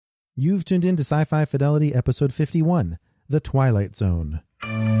You've tuned in to Sci-Fi Fidelity, episode 51, The Twilight Zone.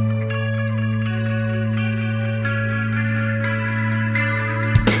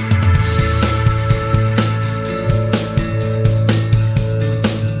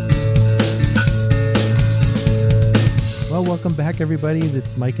 Well, welcome back, everybody.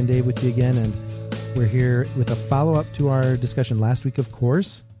 It's Mike and Dave with you again, and we're here with a follow-up to our discussion last week, of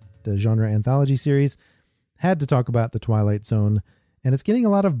course, the genre anthology series. Had to talk about The Twilight Zone, and it's getting a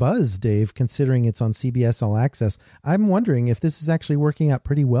lot of buzz, Dave, considering it's on CBS All Access. I'm wondering if this is actually working out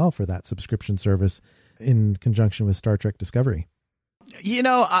pretty well for that subscription service in conjunction with Star Trek Discovery. You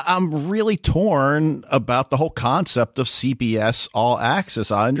know, I'm really torn about the whole concept of CBS All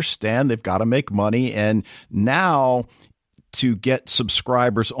Access. I understand they've got to make money, and now to get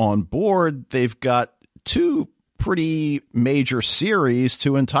subscribers on board, they've got two pretty major series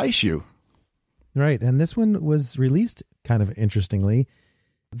to entice you. Right, and this one was released kind of interestingly.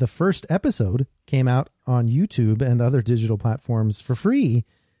 The first episode came out on YouTube and other digital platforms for free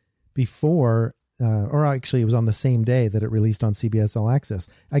before, or actually it was on the same day that it released on CBS All Access.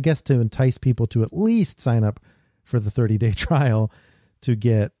 I guess to entice people to at least sign up for the 30-day trial to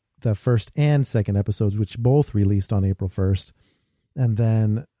get the first and second episodes, which both released on April 1st. And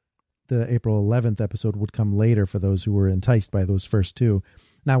then the April 11th episode would come later for those who were enticed by those first two.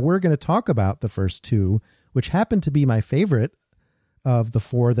 Now, we're going to talk about the first two, which happened to be my favorite of the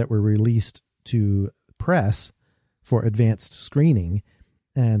four that were released to press for advanced screening.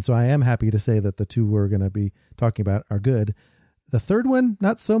 And so I am happy to say that the two we're going to be talking about are good. The third one,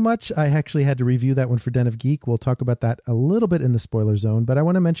 not so much. I actually had to review that one for Den of Geek. We'll talk about that a little bit in the spoiler zone. But I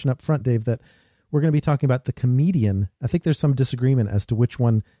want to mention up front, Dave, that we're going to be talking about The Comedian. I think there's some disagreement as to which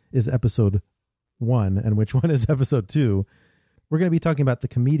one is episode 1 and which one is episode 2. We're going to be talking about The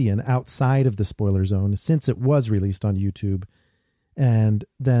Comedian outside of the spoiler zone since it was released on YouTube. And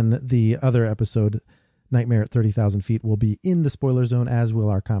then the other episode, Nightmare at 30,000 Feet, will be in the spoiler zone, as will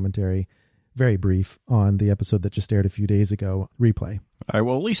our commentary, very brief, on the episode that just aired a few days ago, Replay. All right,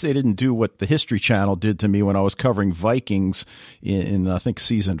 well, at least they didn't do what the History Channel did to me when I was covering Vikings in I think,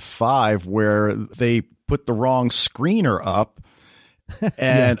 season 5, where they put the wrong screener up.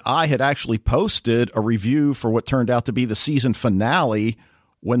 And yeah. I had actually posted a review for what turned out to be the season finale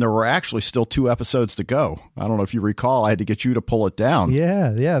when there were actually still 2 episodes to go. I don't know if you recall, I had to get you to pull it down.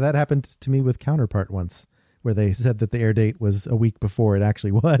 Yeah, that happened to me with Counterpart once, where they said that the air date was a week before it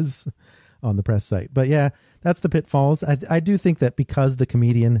actually was on the press site. But yeah, that's the pitfalls. I do think that because The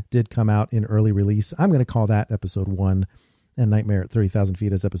Comedian did come out in early release, I'm going to call that episode 1 and Nightmare at 30,000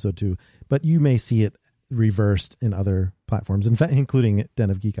 Feet as episode 2. But you may see it reversed in other platforms, in fact, including Den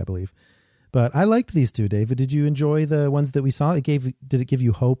of Geek, I believe. But I liked these two, David. Did you enjoy the ones that we saw? Did it give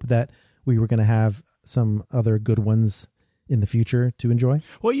you hope that we were going to have some other good ones in the future to enjoy?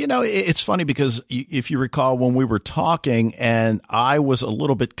 Well, you know, it's funny because if you recall when we were talking, and I was a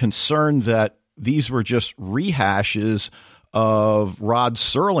little bit concerned that these were just rehashes of Rod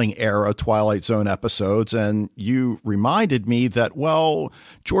Serling era Twilight Zone episodes. And you reminded me that, well,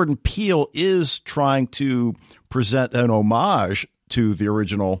 Jordan Peele is trying to present an homage to the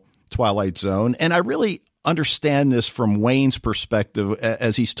original Twilight Zone. And I really understand this from Wayne's perspective,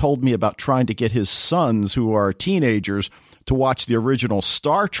 as he's told me about trying to get his sons, who are teenagers, to watch the original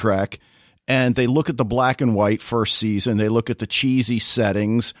Star Trek. And they look at the black and white first season. They look at the cheesy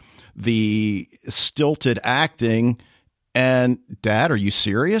settings, the stilted acting, and Dad, are you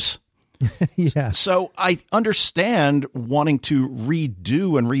serious? Yeah. So I understand wanting to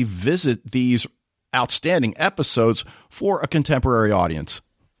redo and revisit these outstanding episodes for a contemporary audience.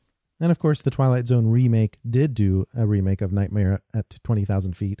 And of course, the Twilight Zone remake did do a remake of Nightmare at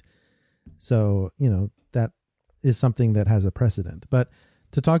 20,000 Feet. So, you know, that is something that has a precedent. But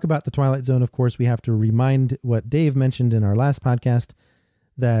to talk about the Twilight Zone, of course, we have to remind what Dave mentioned in our last podcast,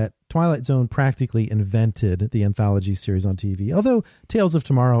 that Twilight Zone practically invented the anthology series on TV. Although Tales of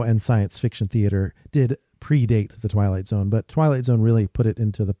Tomorrow and science fiction theater did predate the Twilight Zone, but Twilight Zone really put it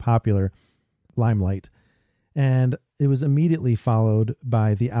into the popular limelight. And it was immediately followed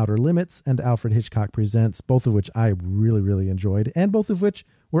by The Outer Limits and Alfred Hitchcock Presents, both of which I really, really enjoyed, and both of which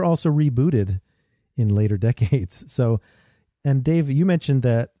were also rebooted in later decades. So, and Dave, you mentioned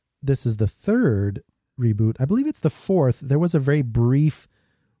that this is the third reboot. I believe it's the fourth. There was a very brief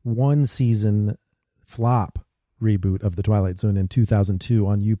 1-season flop reboot of the Twilight Zone in 2002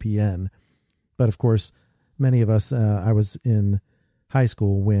 on UPN. But of course, many of us, I was in high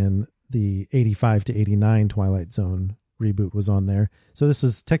school when the 85 to 89 Twilight Zone reboot was on there. So this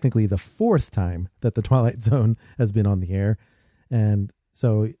is technically the fourth time that the Twilight Zone has been on the air. And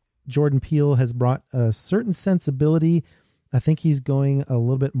so Jordan Peele has brought a certain sensibility I think he's going a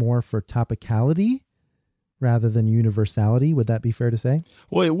little bit more for topicality rather than universality. Would that be fair to say?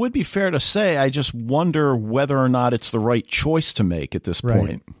 Well, it would be fair to say. I just wonder whether or not it's the right choice to make at this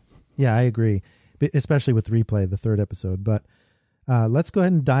point. Yeah, I agree, especially with Replay, the third episode. But let's go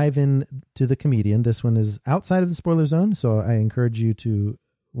ahead and dive in to the comedian. This one is outside of the spoiler zone, so I encourage you to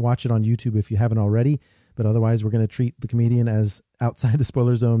watch it on YouTube if you haven't already. But otherwise, we're going to treat the comedian as outside the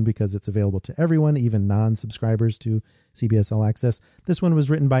spoiler zone because it's available to everyone, even non-subscribers to CBS All Access. This one was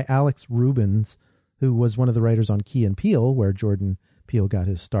written by Alex Rubens, who was one of the writers on Key and Peele, where Jordan Peele got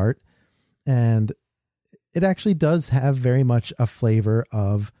his start. And it actually does have very much a flavor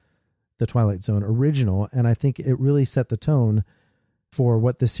of the Twilight Zone original. And I think it really set the tone for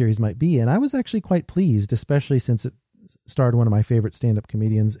what this series might be. And I was actually quite pleased, especially since it starred one of my favorite stand-up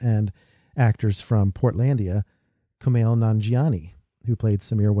comedians and actors from Portlandia, Kumail Nanjiani, who played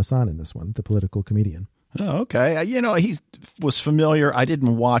Samir Wassan in this one, the political comedian. Oh, okay. He was familiar. I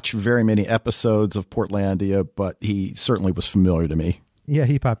didn't watch very many episodes of Portlandia, but he certainly was familiar to me. Yeah,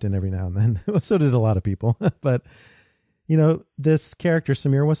 he popped in every now and then. So did a lot of people. But, this character,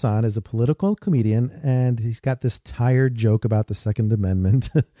 Samir Wassan, is a political comedian, and he's got this tired joke about the Second Amendment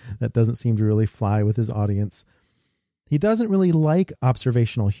that doesn't seem to really fly with his audience. He doesn't really like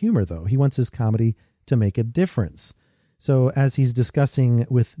observational humor, though. He wants his comedy to make a difference. So as he's discussing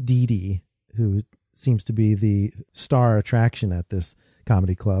with Dee Dee, who seems to be the star attraction at this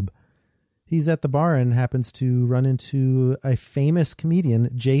comedy club, he's at the bar and happens to run into a famous comedian,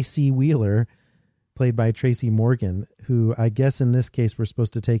 J.C. Wheeler, played by Tracy Morgan, who I guess in this case we're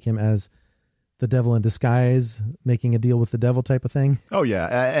supposed to take him as the devil in disguise, making a deal with the devil type of thing. Oh, yeah.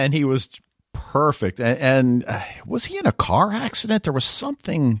 And he was perfect. And was he in a car accident? There was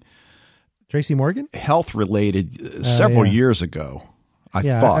something... Tracy Morgan? Health related several years ago, I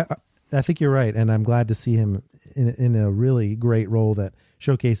thought. I think you're right. And I'm glad to see him in a really great role that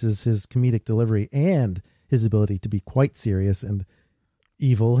showcases his comedic delivery and his ability to be quite serious and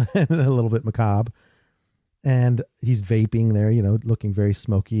evil and a little bit macabre. And he's vaping there, looking very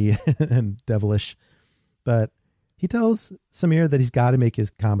smoky and devilish. But he tells Samir that he's got to make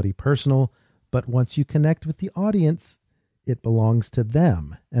his comedy personal. But once you connect with the audience, it belongs to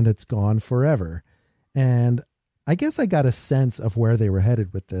them and it's gone forever. And I guess I got a sense of where they were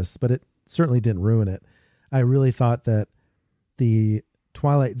headed with this, but it certainly didn't ruin it. I really thought that the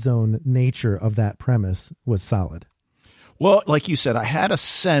Twilight Zone nature of that premise was solid. Well, like you said, I had a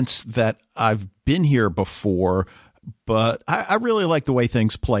sense that I've been here before, but I really like the way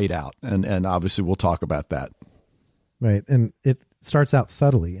things played out. And obviously we'll talk about that. Right. And it starts out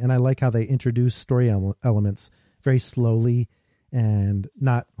subtly. And I like how they introduce story elements very slowly and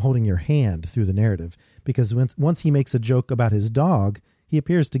not holding your hand through the narrative. Because once he makes a joke about his dog, he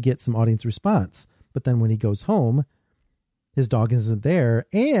appears to get some audience response. But then when he goes home, his dog isn't there.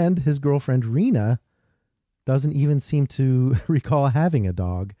 And his girlfriend, Rena, doesn't even seem to recall having a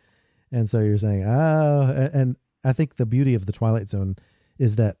dog. And so you're saying, oh, and I think the beauty of the Twilight Zone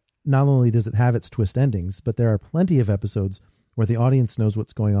is that not only does it have its twist endings, but there are plenty of episodes where the audience knows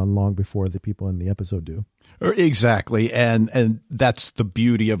what's going on long before the people in the episode do. Exactly. And that's the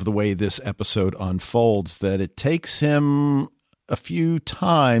beauty of the way this episode unfolds, that it takes him a few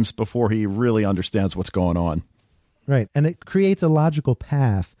times before he really understands what's going on. Right. And it creates a logical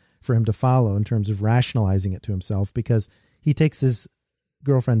path for him to follow in terms of rationalizing it to himself, because he takes his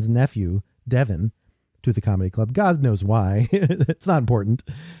girlfriend's nephew, Devin, to the comedy club. God knows why. It's not important.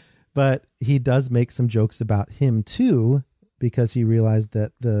 But he does make some jokes about him too, because he realized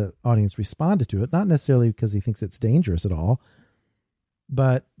that the audience responded to it, not necessarily because he thinks it's dangerous at all.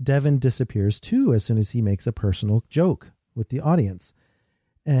 But Devin disappears too as soon as he makes a personal joke with the audience.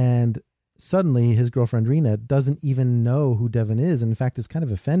 And suddenly his girlfriend Rena doesn't even know who Devin is. And in fact, is kind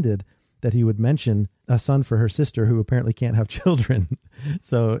of offended that he would mention a son for her sister who apparently can't have children.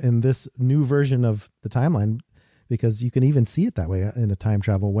 So in this new version of the timeline, because you can even see it that way in a time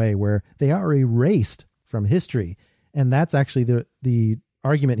travel way, where they are erased from history. And that's actually the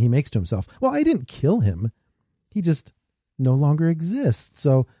argument he makes to himself. Well, I didn't kill him. He just no longer exists.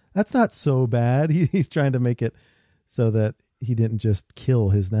 So that's not so bad. He's trying to make it so that he didn't just kill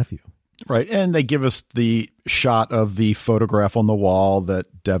his nephew. Right. And they give us the shot of the photograph on the wall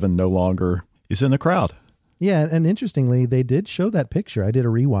that Devin no longer is in the crowd. Yeah. And interestingly, they did show that picture. I did a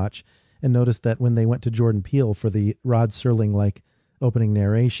rewatch and noticed that when they went to Jordan Peele for the Rod Serling opening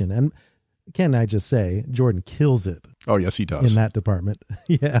narration, and can I just say, Jordan kills it. Oh, yes, he does. In that department.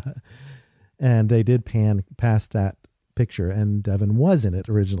 Yeah. And they did pan past that picture, and Devin was in it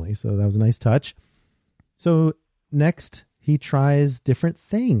originally. So that was a nice touch. So next, he tries different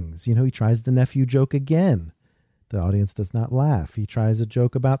things. He tries the nephew joke again. The audience does not laugh. He tries a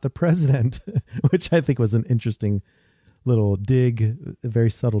joke about the president, which I think was an interesting little dig, a very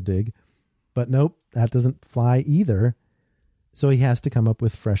subtle dig. But nope, that doesn't fly either. So he has to come up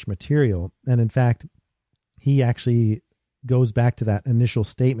with fresh material. And in fact, he actually goes back to that initial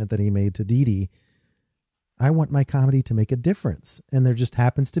statement that he made to Dee Dee. I want my comedy to make a difference. And there just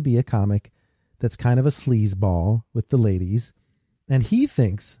happens to be a comic that's kind of a sleazeball with the ladies. And he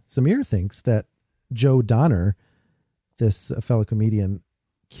thinks, Samir thinks, that Joe Donner, this fellow comedian,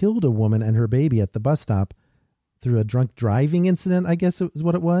 killed a woman and her baby at the bus stop through a drunk driving incident, I guess is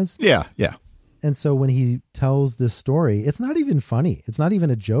what it was. Yeah, yeah. And so when he tells this story, it's not even funny. It's not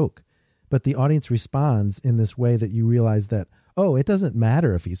even a joke. But the audience responds in this way that you realize that, oh, it doesn't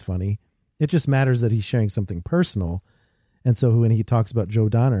matter if he's funny. It just matters that he's sharing something personal. And so when he talks about Joe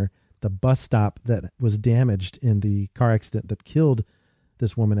Donner, the bus stop that was damaged in the car accident that killed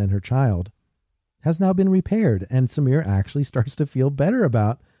this woman and her child, has now been repaired. And Samir actually starts to feel better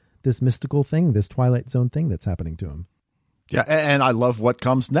about this mystical thing, this Twilight Zone thing that's happening to him. Yeah, and I love what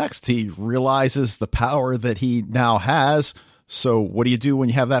comes next. He realizes the power that he now has. So what do you do when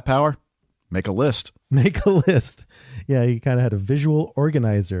you have that power? Make a list. Make a list. Yeah, he kind of had a visual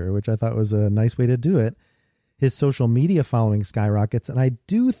organizer, which I thought was a nice way to do it. His social media following skyrockets. And I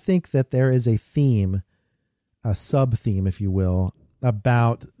do think that there is a theme, a sub-theme, if you will,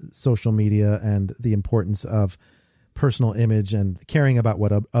 about social media and the importance of personal image and caring about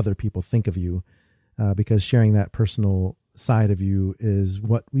what other people think of you, because sharing that personal side of you is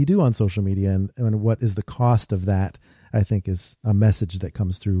what we do on social media, and what is the cost of that, I think, is a message that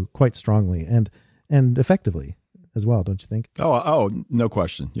comes through quite strongly and effectively as well, don't you think? Oh, no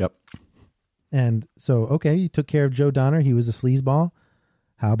question. Yep. And so, okay, you took care of Joe Donner. He was a sleazeball.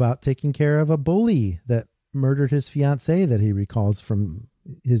 How about taking care of a bully that murdered his fiancée that he recalls from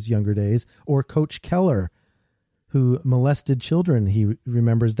his younger days, or Coach Keller, who molested children? He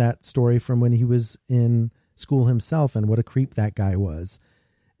remembers that story from when he was in school himself and what a creep that guy was.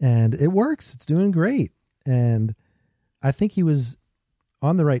 And it works. It's doing great. And I think he was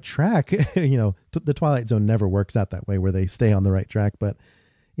on the right track. You know, the Twilight Zone never works out that way where they stay on the right track. But,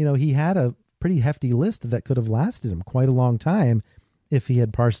 you know, he had a pretty hefty list that could have lasted him quite a long time if he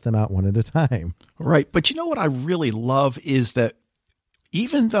had parsed them out one at a time. Right. But you know what I really love is that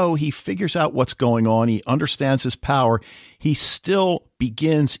even though he figures out what's going on, he understands his power, he still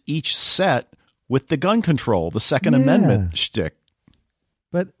begins each set with the gun control, the Second Amendment shtick.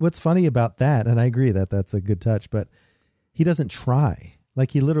 But what's funny about that, and I agree that that's a good touch, but he doesn't try.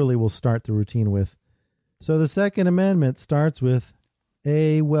 Like, he literally will start the routine with, so the Second Amendment starts with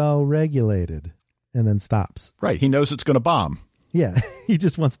a well-regulated, and then stops. Right. He knows it's going to bomb. Yeah. He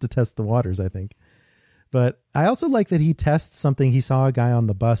just wants to test the waters, I think. But I also like that he tests something. He saw a guy on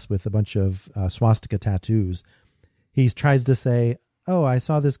the bus with a bunch of swastika tattoos. He tries to say, oh, I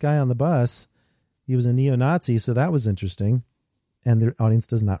saw this guy on the bus. He was a neo-Nazi, so that was interesting. And the audience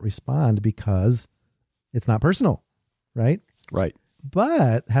does not respond because it's not personal, right? Right.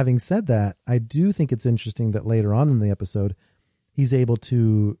 But having said that, I do think it's interesting that later on in the episode, he's able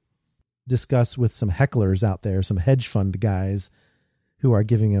to discuss with some hecklers out there, some hedge fund guys who are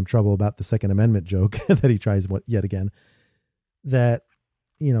giving him trouble about the Second Amendment joke that he tries yet again, that,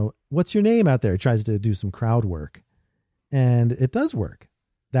 you know, what's your name out there? He tries to do some crowd work, and it does work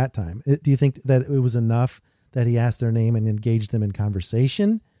that time. Do you think that it was enough that he asked their name and engaged them in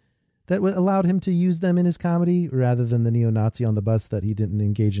conversation that allowed him to use them in his comedy, rather than the neo-Nazi on the bus that he didn't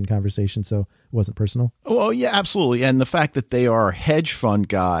engage in conversation, so it wasn't personal? Well, yeah, absolutely. And the fact that they are hedge fund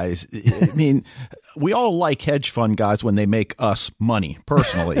guys, I mean, we all like hedge fund guys when they make us money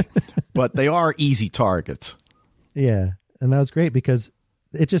personally, but they are easy targets. Yeah. And that was great because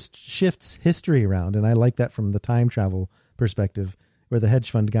it just shifts history around. And I like that from the time travel perspective, where the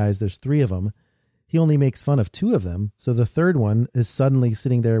hedge fund guys, there's 3 of them. He only makes fun of 2 of them. So the third one is suddenly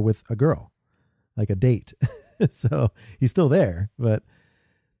sitting there with a girl, like a date. So he's still there. But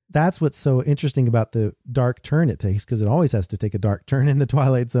that's what's so interesting about the dark turn it takes, because it always has to take a dark turn in the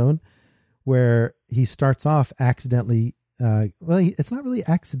Twilight Zone, where he starts off accidentally. It's not really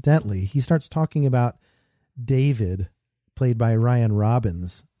accidentally. He starts talking about David, played by Ryan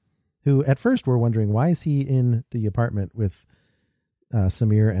Robbins, who at first we're wondering, why is he in the apartment with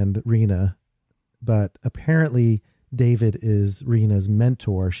Samir and Rena? But apparently David is Rena's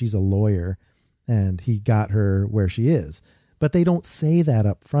mentor. She's a lawyer, and he got her where she is. But they don't say that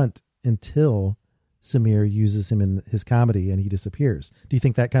up front until Samir uses him in his comedy and he disappears. Do you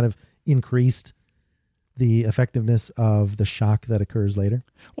think that kind of increased the effectiveness of the shock that occurs later?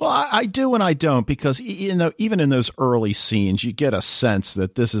 Well, I do and I don't, because even in those early scenes, you get a sense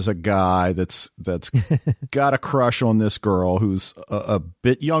that this is a guy that's got a crush on this girl who's a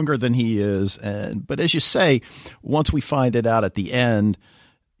bit younger than he is. But as you say, once we find it out at the end,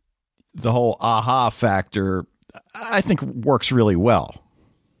 the whole aha factor, I think, works really well.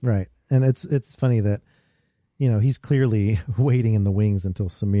 Right. And it's funny that, he's clearly waiting in the wings until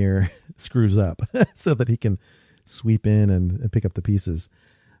Samir screws up so that he can sweep in and pick up the pieces.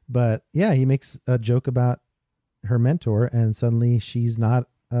 But yeah, he makes a joke about her mentor, and suddenly she's not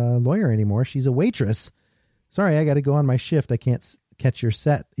a lawyer anymore. She's a waitress. Sorry, I got to go on my shift. I can't catch your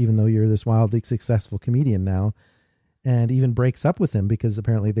set, even though you're this wildly successful comedian now. And even breaks up with him because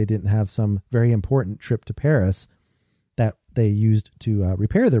apparently they didn't have some very important trip to Paris that they used to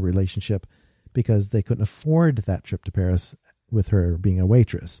repair their relationship, because they couldn't afford that trip to Paris with her being a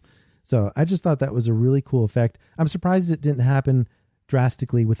waitress. So I just thought that was a really cool effect. I'm surprised it didn't happen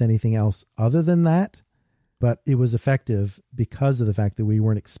drastically with anything else other than that, but it was effective because of the fact that we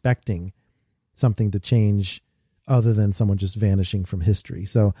weren't expecting something to change other than someone just vanishing from history.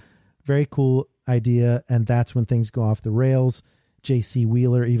 So very cool idea. And that's when things go off the rails. JC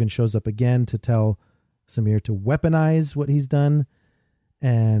Wheeler even shows up again to tell Samir to weaponize what he's done.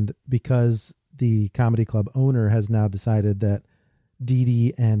 And because the comedy club owner has now decided that Dee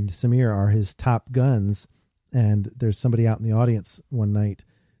Dee and Samir are his top guns, and there's somebody out in the audience one night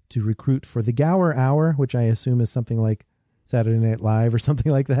to recruit for the Gower Hour, which I assume is something like Saturday Night Live or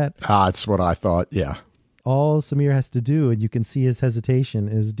something like that. That's what I thought. Yeah. All Samir has to do, and you can see his hesitation,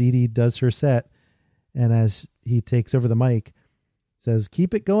 is Dee Dee does her set, and as he takes over the mic, says,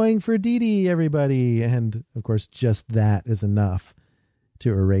 "Keep it going for Dee Dee, everybody." And of course, just that is enough to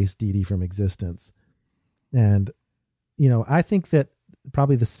erase Dee Dee from existence. And, I think that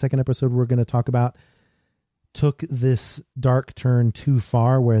probably the second episode we're going to talk about took this dark turn too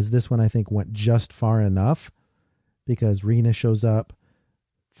far, whereas this one I think went just far enough, because Rena shows up,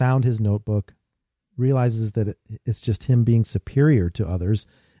 found his notebook, realizes that it's just him being superior to others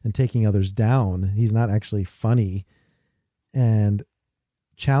and taking others down. He's not actually funny, and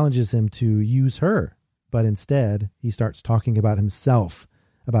challenges him to use her. But instead, he starts talking about himself,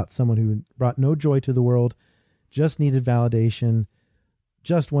 about someone who brought no joy to the world, just needed validation,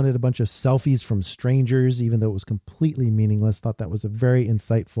 just wanted a bunch of selfies from strangers, even though it was completely meaningless. Thought that was a very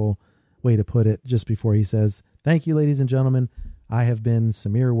insightful way to put it, just before he says, "Thank you, ladies and gentlemen. I have been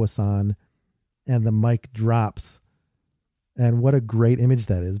Samir Wassan." And the mic drops. And what a great image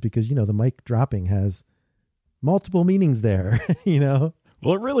that is, because, the mic dropping has multiple meanings there, Well,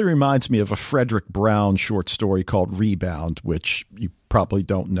 it really reminds me of a Frederick Brown short story called Rebound, which you probably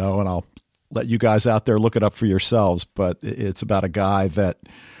don't know, and I'll let you guys out there look it up for yourselves. But it's about a guy that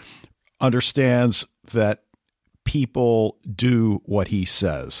understands that people do what he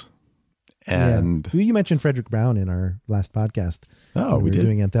says. And you mentioned Frederick Brown in our last podcast. Oh, we were did?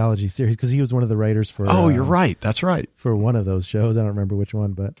 doing anthology series, because he was one of the writers for. Oh, you're right. That's right. For one of those shows. I don't remember which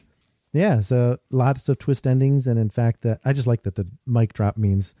one, but yeah. So lots of twist endings. And in fact, I just like that the mic drop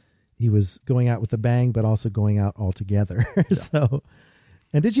means he was going out with a bang, but also going out altogether. Yeah. So,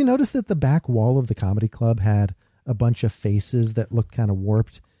 and did you notice that the back wall of the comedy club had a bunch of faces that looked kind of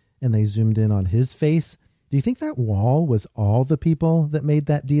warped, and they zoomed in on his face? Do you think that wall was all the people that made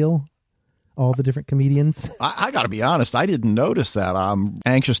that deal? All the different comedians? I got to be honest, I didn't notice that. I'm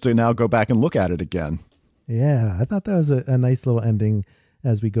anxious to now go back and look at it again. Yeah, I thought that was a nice little ending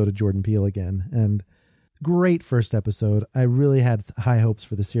as we go to Jordan Peele again. And great first episode. I really had high hopes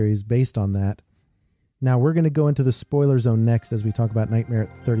for the series based on that. Now we're going to go into the spoiler zone next as we talk about Nightmare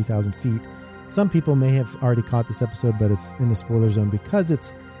at 30,000 Feet. Some people may have already caught this episode, but it's in the spoiler zone because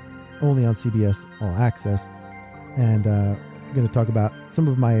it's only on CBS All Access. And we're going to talk about some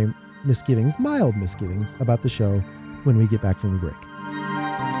of my misgivings, mild misgivings, about the show when we get back from the break.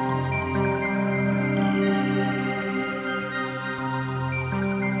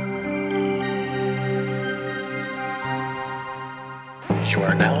 You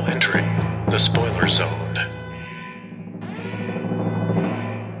are now entering the spoiler zone.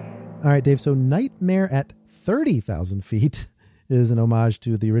 All right, Dave. So Nightmare at 30,000 Feet is an homage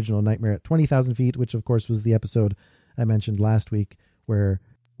to the original Nightmare at 20,000 Feet, which of course was the episode I mentioned last week where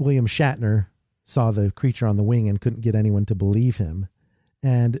William Shatner saw the creature on the wing and couldn't get anyone to believe him.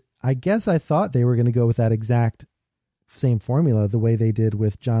 And I guess I thought they were going to go with that exact same formula the way they did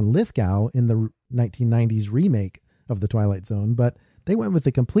with John Lithgow in the 1990s remake of The Twilight Zone. But they went with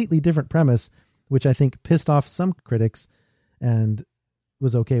a completely different premise, which I think pissed off some critics and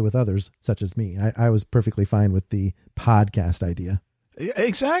was okay with others, such as me. I was perfectly fine with the podcast idea.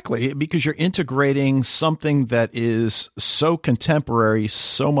 Exactly, because you're integrating something that is so contemporary,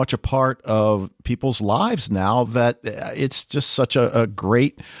 so much a part of people's lives now that it's just such a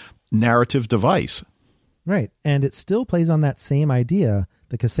great narrative device. Right. And it still plays on that same idea,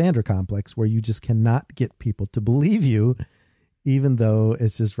 the Cassandra complex, where you just cannot get people to believe you, even though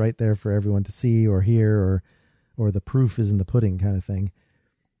it's just right there for everyone to see or hear, or the proof is in the pudding kind of thing.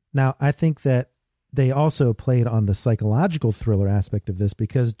 Now, I think that they also played on the psychological thriller aspect of this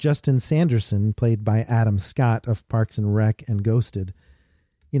because Justin Sanderson, played by Adam Scott of Parks and Rec and Ghosted,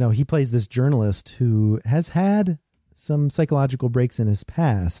 he plays this journalist who has had some psychological breaks in his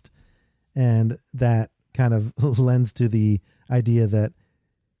past, and that kind of lends to the idea that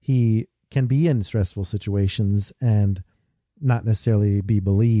he can be in stressful situations and not necessarily be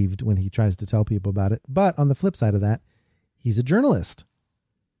believed when he tries to tell people about it. But on the flip side of that, he's a journalist.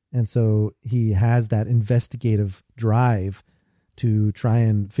 And so he has that investigative drive to try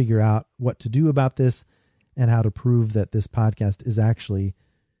and figure out what to do about this and how to prove that this podcast is actually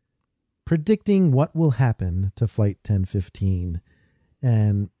predicting what will happen to Flight 1015.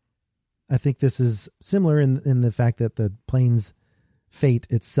 And I think this is similar in the fact that the plane's fate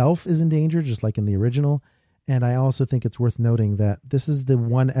itself is in danger, just like in the original. And I also think it's worth noting that this is the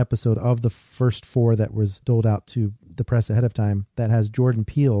one episode of the first 4 that was doled out to the press ahead of time that has Jordan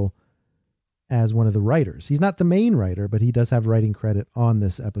Peele as one of the writers. He's not the main writer, but he does have writing credit on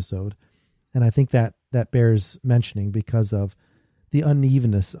this episode. And I think that bears mentioning because of the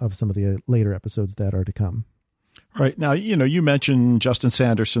unevenness of some of the later episodes that are to come. Right. Now, you mentioned Justin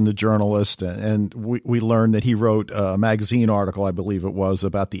Sanderson, the journalist, and we learned that he wrote a magazine article, I believe it was,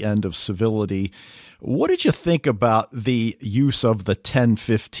 about the end of civility. What did you think about the use of the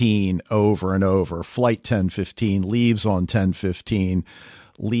 1015 over and over? Flight 1015 leaves on 1015,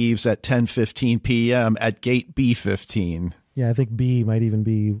 leaves at 10:15 p.m. at gate B15. Yeah, I think B might even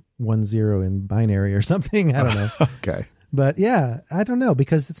be 10 in binary or something. I don't know. Okay. But yeah, I don't know,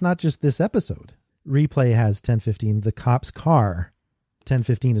 because it's not just this episode. Replay has 1015. The cop's car,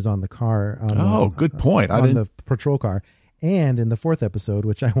 1015 is on the car. Good point. On the patrol car. And in the 4th episode,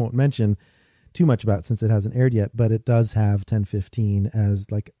 which I won't mention too much about since it hasn't aired yet, but it does have 1015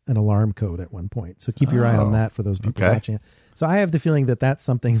 as like an alarm code at one point. So keep your eye on that for those people watching it. So I have the feeling that that's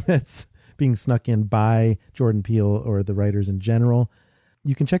something that's being snuck in by Jordan Peele or the writers in general.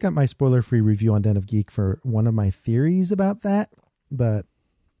 You can check out my spoiler-free review on Den of Geek for one of my theories about that, but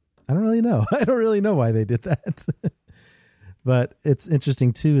I don't really know. I don't really know why they did that. But it's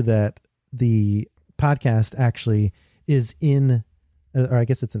interesting, too, that the podcast actually is in, or I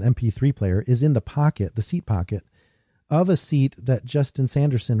guess it's an MP3 player, is in the pocket, the seat pocket, of a seat that Justin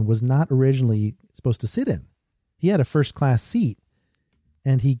Sanderson was not originally supposed to sit in. He had a first-class seat,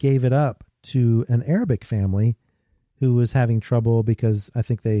 and he gave it up to an Arabic family who was having trouble because I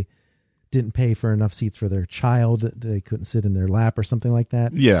think they didn't pay for enough seats for their child. They couldn't sit in their lap or something like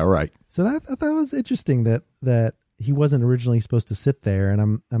that. Yeah, right. So that was interesting that he wasn't originally supposed to sit there,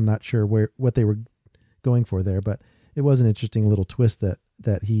 and I'm not sure what they were going for there, but it was an interesting little twist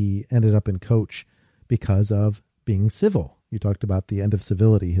that he ended up in coach because of being civil. You talked about the end of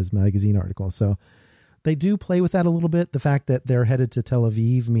civility, his magazine article. So they do play with that a little bit. The fact that they're headed to Tel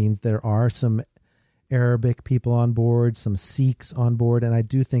Aviv means there are some Arabic people on board, some Sikhs on board, and I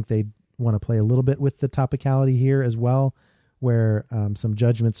do think they want to play a little bit with the topicality here as well, where some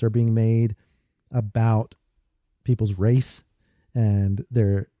judgments are being made about people's race and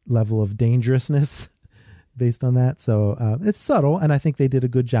their level of dangerousness based on that. So it's subtle, and I think they did a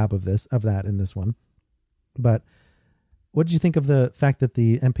good job of that in this one. But what did you think of the fact that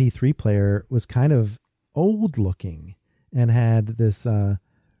the MP3 player was kind of old looking and had this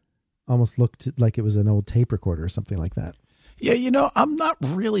almost looked like it was an old tape recorder or something like that? Yeah, I'm not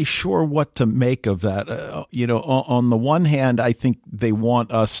really sure what to make of that. On the one hand, I think they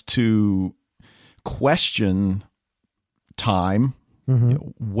want us to question time.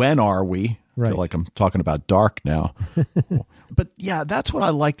 Mm-hmm. When are we? Right. I feel like I'm talking about dark now. But yeah, that's what I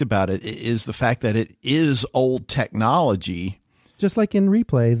liked about it, is the fact that it is old technology. Just like in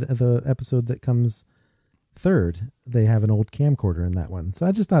Replay, the episode that comes third, they have an old camcorder in that one. So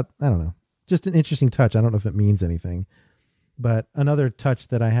I just thought, I don't know, just an interesting touch. I don't know if it means anything. But another touch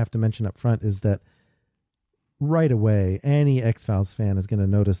that I have to mention up front is that right away, any X-Files fan is going to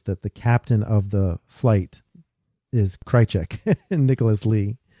notice that the captain of the flight is Krychek, Nicholas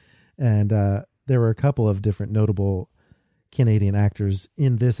Lee. And there were a couple of different notable Canadian actors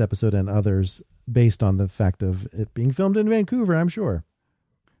in this episode and others based on the fact of it being filmed in Vancouver, I'm sure.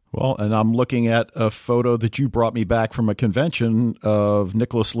 Well, and I'm looking at a photo that you brought me back from a convention of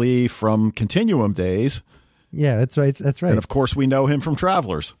Nicholas Lee from Continuum days. Yeah, that's right. That's right. And of course, we know him from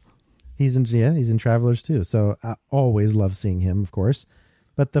Travelers. He's in Travelers too. So I always love seeing him, of course.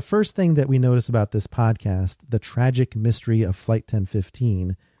 But the first thing that we notice about this podcast, the tragic mystery of Flight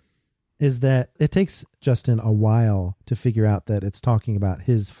 1015, is that it takes Justin a while to figure out that it's talking about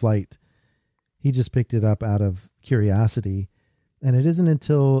his flight. He just picked it up out of curiosity. And it isn't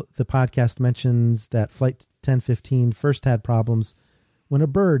until the podcast mentions that Flight 1015 first had problems when a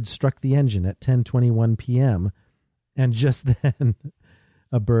bird struck the engine at 10:21 p.m. And just then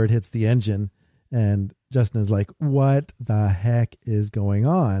a bird hits the engine and Justin is like, what the heck is going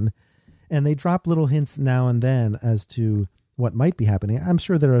on? And they drop little hints now and then as to what might be happening. I'm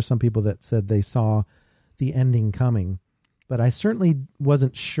sure there are some people that said they saw the ending coming, but I certainly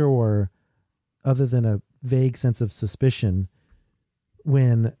wasn't sure, other than a vague sense of suspicion,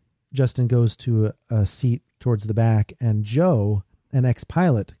 when Justin goes to a seat towards the back and Joe, an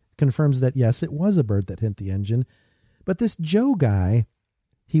ex-pilot, confirms that yes, it was a bird that hit the engine. But this Joe guy,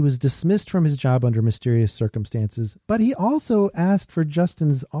 he was dismissed from his job under mysterious circumstances, but he also asked for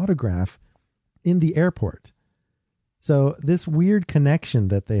Justin's autograph in the airport. So this weird connection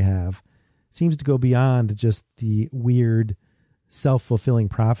that they have seems to go beyond just the weird self-fulfilling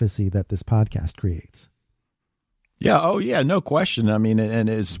prophecy that this podcast creates. Yeah. Oh, yeah. No question. I mean, and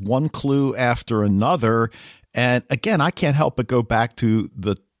it's one clue after another. And again, I can't help but go back to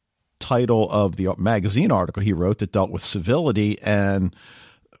the title of the magazine article he wrote that dealt with civility. And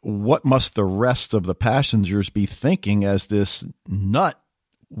what must the rest of the passengers be thinking as this nut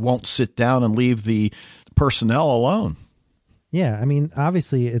won't sit down and leave the personnel alone? Yeah. I mean,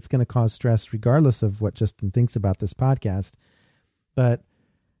 obviously it's going to cause stress regardless of what Justin thinks about this podcast, but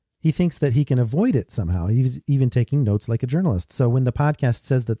he thinks that he can avoid it somehow. He's even taking notes like a journalist. So when the podcast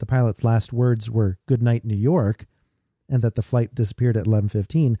says that the pilot's last words were "Good night, New York," and that the flight disappeared at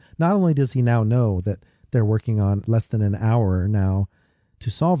 11:15, not only does he now know that they're working on less than an hour now to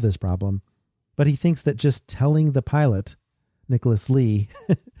solve this problem, but he thinks that just telling the pilot, Nicholas Lee,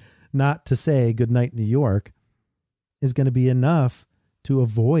 not to say "Good night, New York" is going to be enough to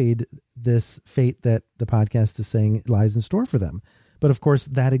avoid this fate that the podcast is saying lies in store for them. But of course,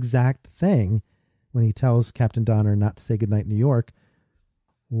 that exact thing, when he tells Captain Donner not to say "Goodnight, New York,"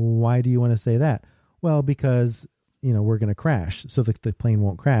 why do you want to say that? Well, because, we're going to crash, so that the plane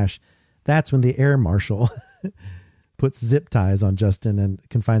won't crash. That's when the air marshal puts zip ties on Justin and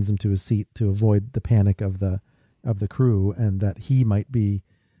confines him to his seat to avoid the panic of the crew and that he might be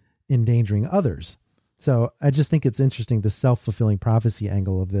endangering others. So I just think it's interesting, the self-fulfilling prophecy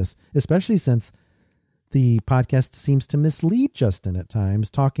angle of this, especially since the podcast seems to mislead Justin at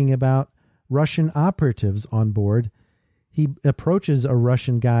times, talking about Russian operatives on board. He approaches a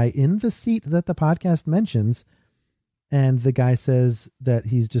Russian guy in the seat that the podcast mentions, and the guy says that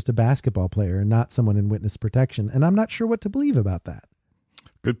he's just a basketball player, not someone in witness protection. And I'm not sure what to believe about that.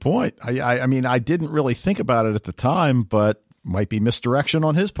 Good point. I mean, I didn't really think about it at the time, but might be misdirection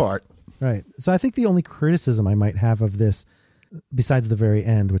on his part. Right. So I think the only criticism I might have of this, besides the very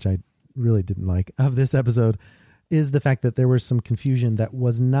end, which I really didn't like, of this episode, is the fact that there was some confusion that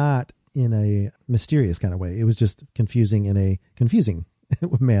was not in a mysterious kind of way. It was just confusing in a confusing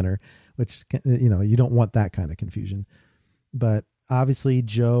manner, which, you don't want that kind of confusion. But obviously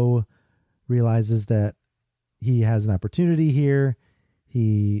Joe realizes that he has an opportunity here.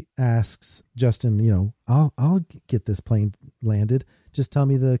 He asks Justin, I'll get this plane landed. Just tell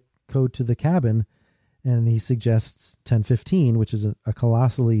me the code to the cabin. And he suggests 1015, which is a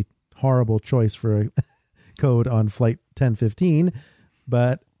colossally horrible choice for a code on Flight 1015.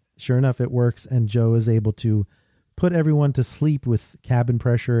 But sure enough, it works. And Joe is able to put everyone to sleep with cabin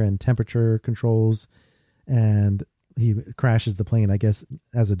pressure and temperature controls. And he crashes the plane, I guess,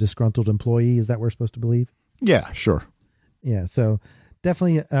 as a disgruntled employee. Is that what we're supposed to believe? Yeah, sure. Yeah. So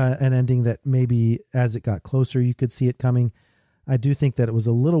definitely an ending that maybe as it got closer, you could see it coming. I do think that it was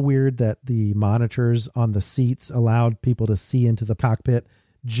a little weird that the monitors on the seats allowed people to see into the cockpit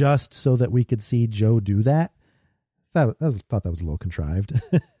just so that we could see Joe do that. Thought that was a little contrived.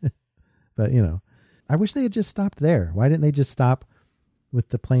 But, I wish they had just stopped there. Why didn't they just stop with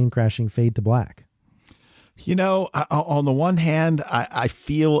the plane crashing fade to black? On the one hand, I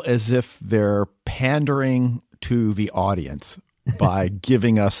feel as if they're pandering to the audience by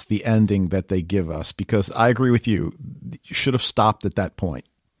giving us the ending that they give us, because I agree with you. You should have stopped at that point.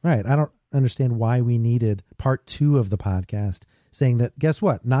 Right. I don't understand why we needed part 2 of the podcast saying that, guess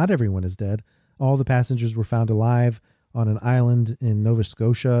what? Not everyone is dead. All the passengers were found alive on an island in Nova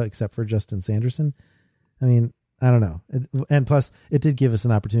Scotia, except for Justin Sanderson. I mean, I don't know. And plus, it did give us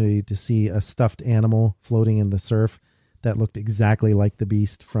an opportunity to see a stuffed animal floating in the surf that looked exactly like the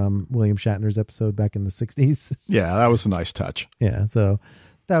Beast from William Shatner's episode back in the 60s. Yeah, that was a nice touch. Yeah, so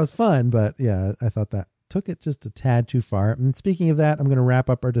that was fun, but yeah, I thought that took it just a tad too far. And speaking of that, I'm going to wrap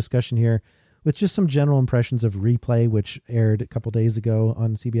up our discussion here with just some general impressions of Replay, which aired a couple days ago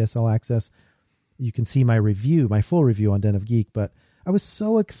on CBS All Access. You can see my review, my full review on Den of Geek, but I was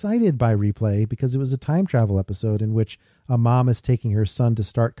so excited by Replay because it was a time travel episode in which a mom is taking her son to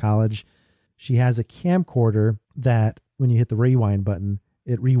start college. She has a camcorder that when you hit the rewind button,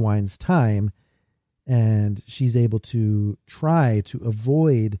 it rewinds time, and she's able to try to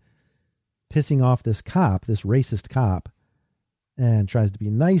avoid pissing off this cop, this racist cop, and tries to be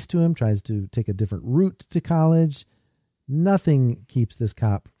nice to him, tries to take a different route to college. Nothing keeps this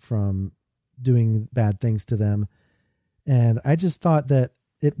cop from doing bad things to them. And I just thought that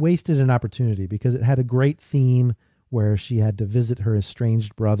it wasted an opportunity because it had a great theme where she had to visit her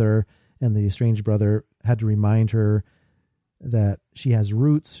estranged brother, and the estranged brother had to remind her that she has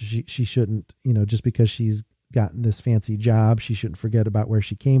roots. She shouldn't, just because she's gotten this fancy job, she shouldn't forget about where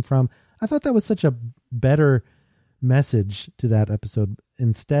she came from. I thought that was such a better message to that episode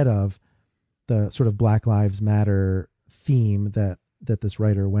instead of the sort of Black Lives Matter theme that this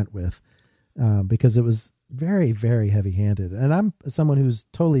writer went with, because it was very, very heavy-handed. And I'm someone who's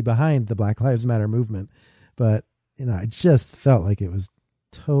totally behind the Black Lives Matter movement, but I just felt like it was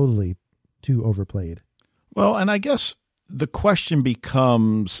totally too overplayed. Well, and I guess the question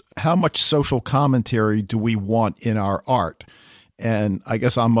becomes, how much social commentary do we want in our art? And I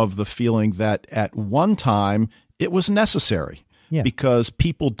guess I'm of the feeling that at one time it was necessary because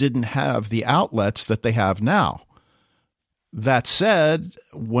people didn't have the outlets that they have now. That said,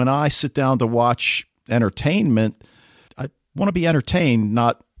 when I sit down to watch entertainment, I want to be entertained,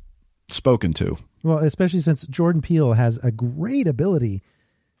 not spoken to. Well, especially since Jordan Peele has a great ability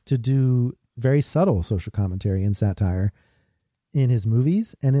to do very subtle social commentary and satire in his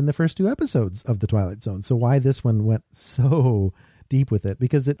movies and in the first 2 episodes of The Twilight Zone. So why this one went so deep with it?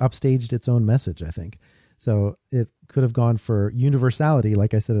 Because it upstaged its own message, I think. So it could have gone for universality,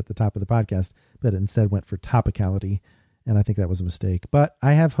 like I said at the top of the podcast, but it instead went for topicality. And I think that was a mistake. But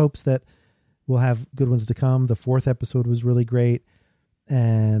I have hopes that we'll have good ones to come. The 4th episode was really great.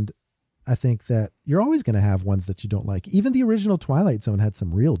 And I think that you're always going to have ones that you don't like. Even the original Twilight Zone had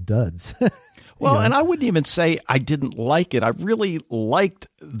some real duds. Well, and I wouldn't even say I didn't like it. I really liked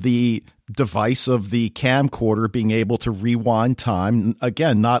the device of the camcorder being able to rewind time.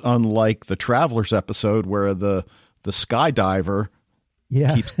 Again, not unlike the Travelers episode where the skydiver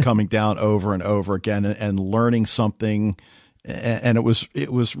keeps coming down over and over again and learning something. And it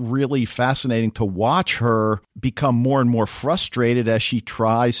was really fascinating to watch her become more and more frustrated as she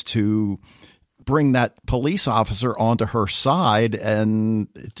tries to bring that police officer onto her side, and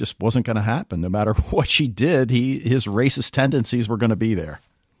it just wasn't going to happen. No matter what she did, his racist tendencies were going to be there.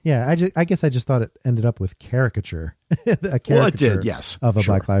 Yeah, I guess I just thought it ended up with caricature. A caricature well, it did, yes. Of a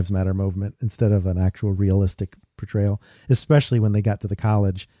Black Lives Matter movement instead of an actual realistic portrayal, especially when they got to the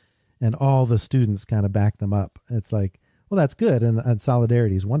college and all the students kind of backed them up. It's like, well, that's good, and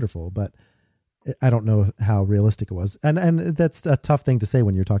solidarity is wonderful, but I don't know how realistic it was. And that's a tough thing to say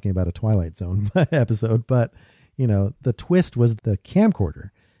when you're talking about a Twilight Zone episode, but the twist was the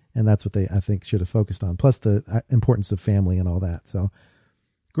camcorder, and that's what I think should have focused on, plus the importance of family and all that. So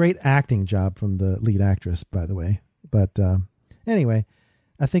great acting job from the lead actress, by the way. But anyway,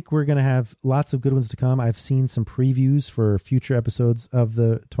 I think we're going to have lots of good ones to come. I've seen some previews for future episodes of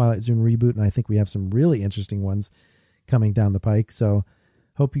the Twilight Zone reboot, and I think we have some really interesting ones coming down the pike. So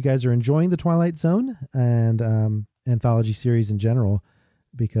hope you guys are enjoying the Twilight Zone and anthology series in general,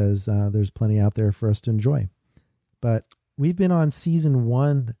 because there's plenty out there for us to enjoy. But we've been on season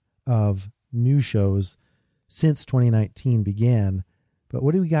 1 of new shows since 2019 began. But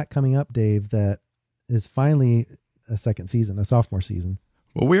what do we got coming up, Dave, that is finally a second season, a sophomore season?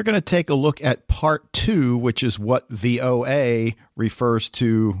 Well, we're going to take a look at part 2, which is what the OA refers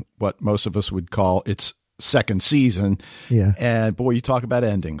to, what most of us would call its second season. Yeah. And boy, you talk about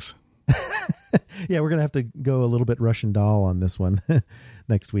endings. Yeah, we're going to have to go a little bit Russian doll on this one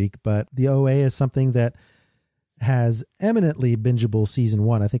next week. But the OA is something that has eminently bingeable season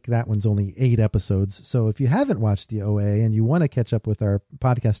 1. I think that one's only 8 episodes. So if you haven't watched the OA and you want to catch up with our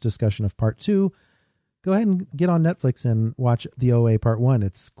podcast discussion of part 2, go ahead and get on Netflix and watch the OA part 1.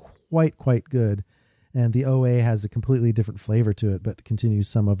 It's quite good. And the OA has a completely different flavor to it, but continues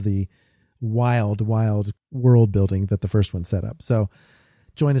some of the wild world building that the first one set up. So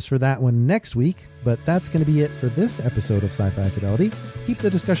join us for that one next week. But that's going to be it for this episode of Sci-Fi Fidelity. Keep the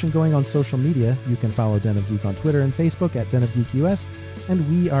discussion going on social media. You can follow Den of Geek on Twitter and Facebook at Den of Geek US, and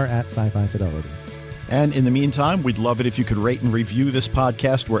we are at Sci-Fi Fidelity. And in the meantime, we'd love it if you could rate and review this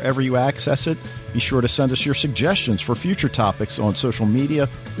podcast wherever you access it. Be sure to send us your suggestions for future topics on social media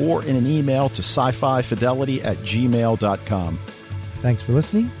or in an email to sci-fifidelity@gmail.com. Thanks for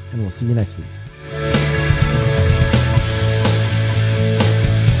listening, and we'll see you next week.